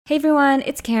Hey everyone,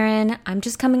 it's Karen. I'm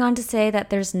just coming on to say that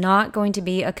there's not going to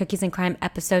be a Cookies and Crime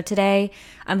episode today.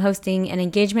 I'm hosting an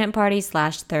engagement party /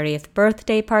 30th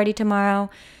birthday party tomorrow.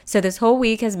 So this whole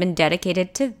week has been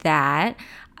dedicated to that.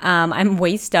 I'm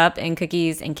waist up in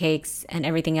cookies and cakes and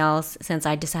everything else since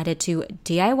I decided to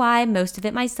DIY most of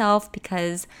it myself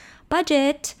because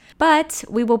budget. But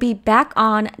we will be back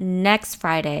on next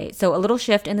Friday. So a little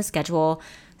shift in the schedule.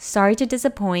 Sorry to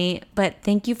disappoint, but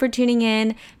thank you for tuning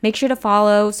in. Make sure to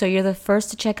follow so you're the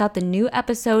first to check out the new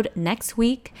episode next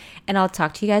week, and I'll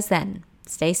talk to you guys then.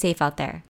 Stay safe out there.